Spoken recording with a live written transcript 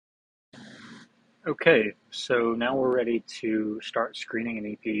Okay, so now we're ready to start screening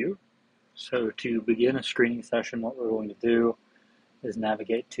an EPU. So to begin a screening session, what we're going to do is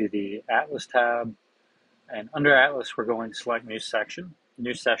navigate to the Atlas tab, and under Atlas, we're going to select New Session,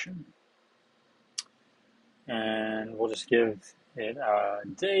 and we'll just give it a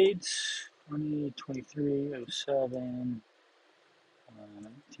date, 2023-07,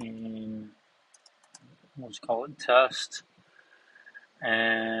 19, we'll just call it test,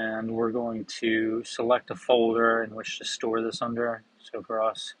 and we're going to select a folder in which to store this under. So for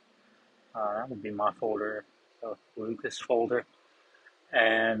us, that would be my folder, the Lucas folder.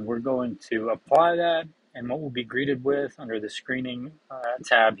 And we're going to apply that. And what we'll be greeted with under the screening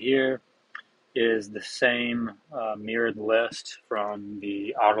tab here is the same mirrored list from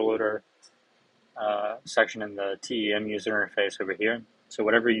the autoloader section in the TEM user interface over here. So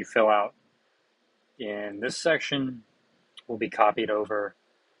whatever you fill out in this section will be copied over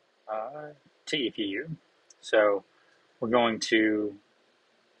to EPU. So we're going to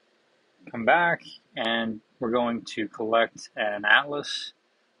come back and we're going to collect an atlas.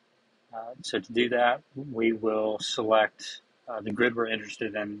 So to do that, we will select the grid we're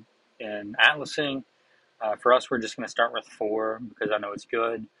interested in atlasing. For us, we're just going to start with 4 because I know it's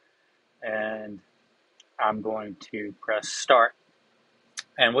good. And I'm going to press start.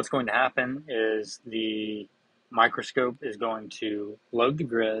 And what's going to happen is the microscope is going to load the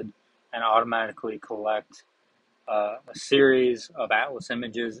grid and automatically collect a series of atlas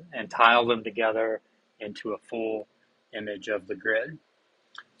images and tile them together into a full image of the grid.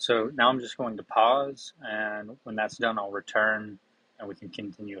 So now I'm just going to pause, and when that's done, I'll return and we can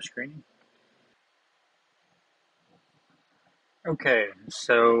continue screening. Okay,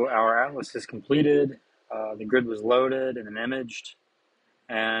 so our atlas is completed. The grid was loaded and imaged.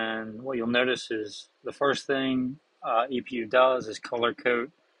 And what you'll notice is the first thing EPU does is color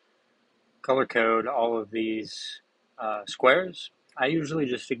code all of these squares. I usually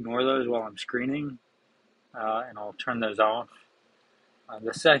just ignore those while I'm screening, and I'll turn those off.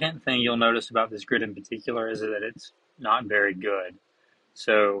 The second thing you'll notice about this grid in particular is that it's not very good.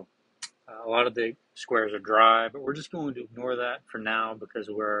 So a lot of the squares are dry, but we're just going to ignore that for now because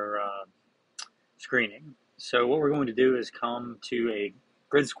we're screening. So what we're going to do is come to a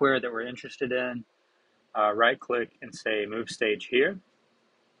grid square that we're interested in, right click and say move stage here.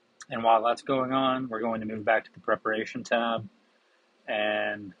 And while that's going on, we're going to move back to the preparation tab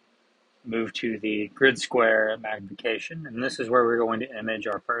and move to the grid square magnification. And this is where we're going to image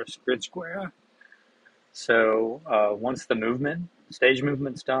our first grid square. So once the stage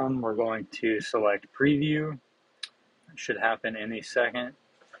movement's done, we're going to select preview. It should happen any second.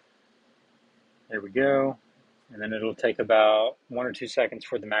 There we go. And then it'll take about 1 or 2 seconds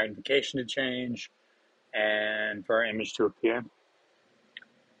for the magnification to change and for our image to appear.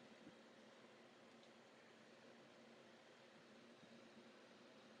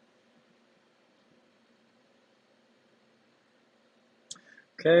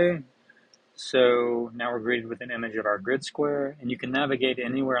 Okay, so now we're greeted with an image of our grid square, and you can navigate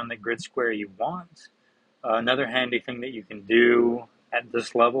anywhere on the grid square you want. Another handy thing that you can do at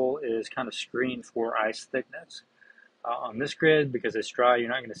this level is kind of screen for ice thickness. On this grid, because it's dry, you're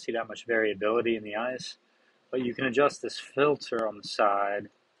not going to see that much variability in the ice, but you can adjust this filter on the side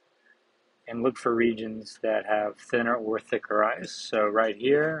and look for regions that have thinner or thicker ice. So right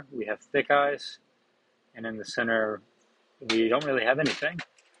here, we have thick ice, and in the center, we don't really have anything.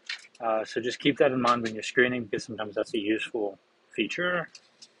 So just keep that in mind when you're screening because sometimes that's a useful feature.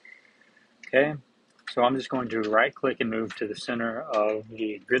 Okay, so I'm just going to right click and move to the center of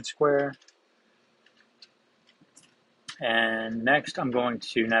the grid square. And next I'm going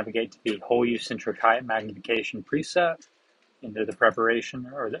to navigate to the whole eccentric height magnification preset into the preparation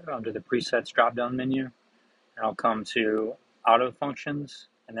or under the presets drop down menu. And I'll come to auto functions,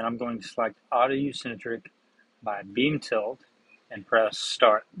 and then I'm going to select auto eccentric by beam tilt and press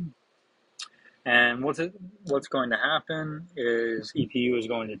start. And what's going to happen is EPU is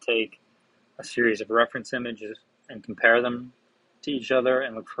going to take a series of reference images and compare them to each other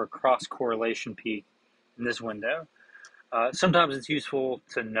and look for a cross-correlation peak in this window. Sometimes it's useful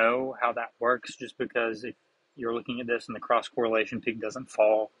to know how that works just because if you're looking at this and the cross-correlation peak doesn't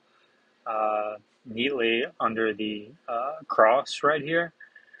fall neatly under the cross right here,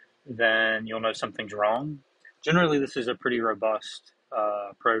 then you'll know something's wrong. Generally, this is a pretty robust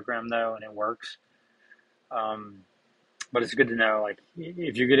program though, and it works. But it's good to know, like,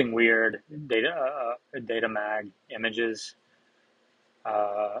 if you're getting weird data mag images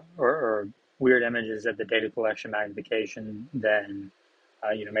or weird images at the data collection magnification, then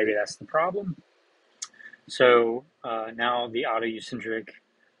maybe that's the problem. So now the auto eccentric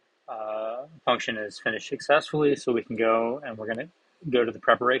function is finished successfully, so we can go and we're going to go to the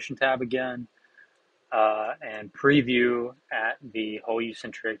preparation tab again and preview at the whole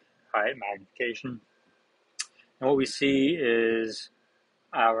eccentric height magnification. And what we see is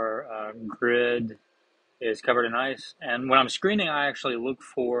our grid is covered in ice. And when I'm screening, I actually look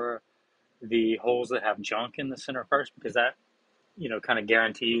for the holes that have junk in the center first, because that, kind of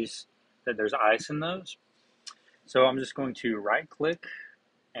guarantees that there's ice in those. So I'm just going to right click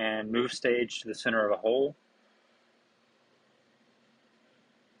and move stage to the center of a hole.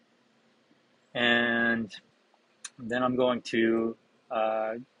 And then I'm going to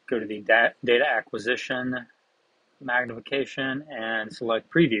go to the data acquisition magnification and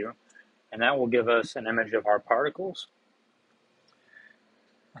select preview. And that will give us an image of our particles.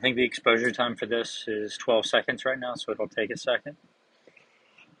 I think the exposure time for this is 12 seconds right now, so it'll take a second.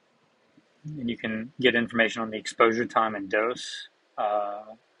 And you can get information on the exposure time and dose,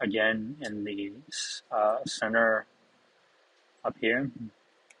 again, in the center up here.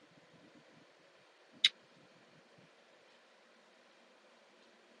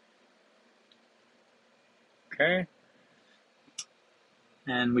 Okay.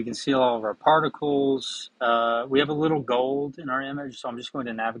 And we can see all of our particles. We have a little gold in our image, so I'm just going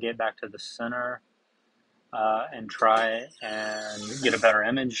to navigate back to the center and try and get a better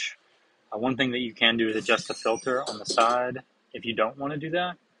image. One thing that you can do is adjust the filter on the side if you don't want to do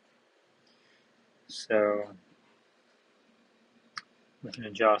that. So we can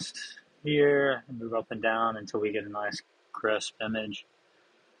adjust here and move up and down until we get a nice crisp image.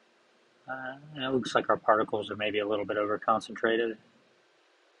 And it looks like our particles are maybe a little bit over concentrated.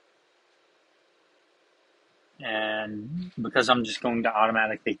 And because I'm just going to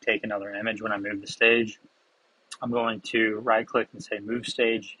automatically take another image when I move the stage, I'm going to right click and say move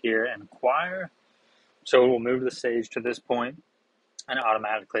stage here and acquire. So it will move the stage to this point and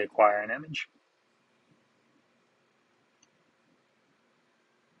automatically acquire an image.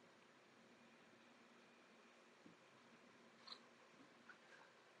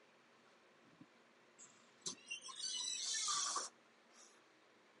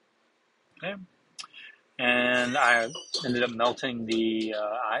 Okay. And I ended up melting the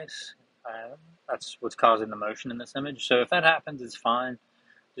ice. That's what's causing the motion in this image. So if that happens, it's fine.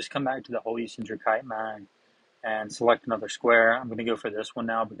 Just come back to the whole eccentric height mag and select another square. I'm going to go for this one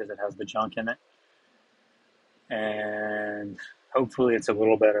now because it has the junk in it. And hopefully it's a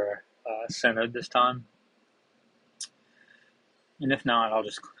little better centered this time. And if not, I'll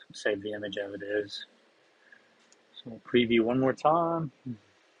just save the image as it is. So we'll preview one more time.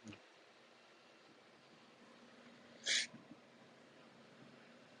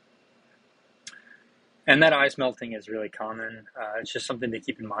 And that ice melting is really common. It's just something to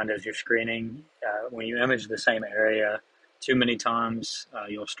keep in mind as you're screening. When you image the same area too many times,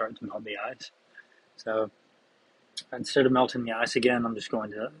 you'll start to melt the ice. So instead of melting the ice again, I'm just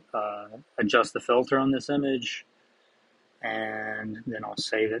going to adjust the filter on this image, and then I'll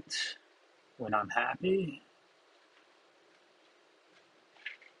save it when I'm happy.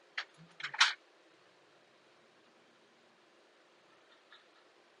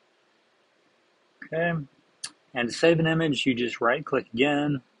 Okay, and to save an image, you just right click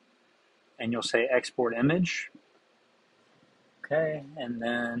again, and you'll say export image. Okay, and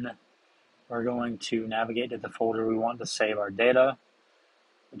then we're going to navigate to the folder we want to save our data,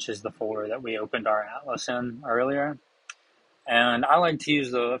 which is the folder that we opened our atlas in earlier. And I like to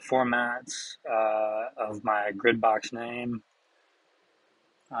use the formats of my grid box name.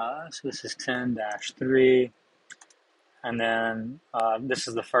 So this is 10-3. And then this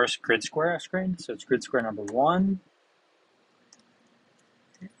is the first grid square I screened. So it's grid square number 1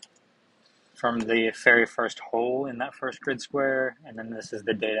 from the very first hole in that first grid square. And then this is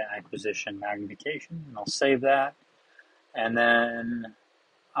the data acquisition magnification. And I'll save that. And then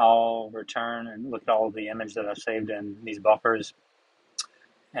I'll return and look at all the image that I've saved in these buffers.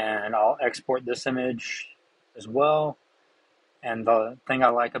 And I'll export this image as well. And the thing I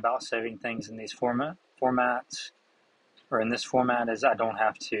like about saving things in these formats, or in this format, is I don't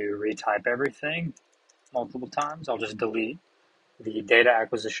have to retype everything multiple times. I'll just delete the data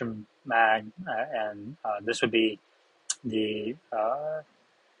acquisition mag, and this would be the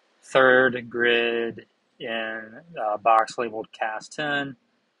third grid in box labeled cast 10,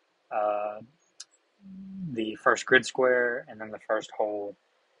 the first grid square, and then the first whole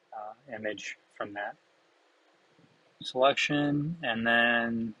image from that selection. And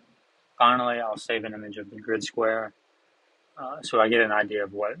then finally I'll save an image of the grid square, so I get an idea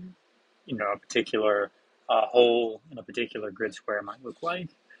of what a particular hole in a particular grid square might look like.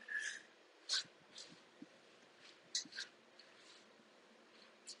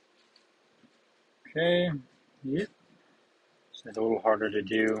 Okay, yep. So it's a little harder to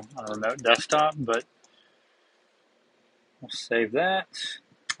do on a remote desktop, but we'll save that.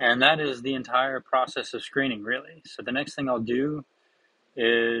 And that is the entire process of screening, really. So the next thing I'll do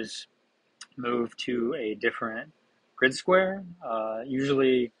is move to a different grid square.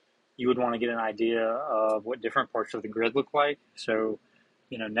 Usually you would want to get an idea of what different parts of the grid look like. So,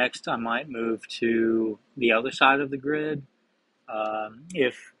 next I might move to the other side of the grid.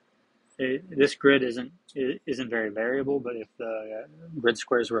 If this grid isn't very variable, but if the grid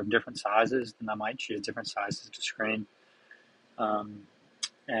squares were of different sizes, then I might choose different sizes to screen, um,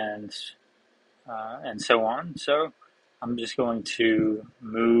 and and so on. So I'm just going to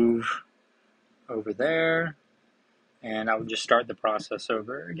move over there, and I would just start the process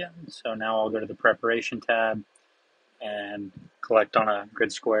over again. So now I'll go to the preparation tab and collect on a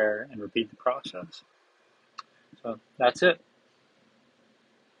grid square and repeat the process. So that's it.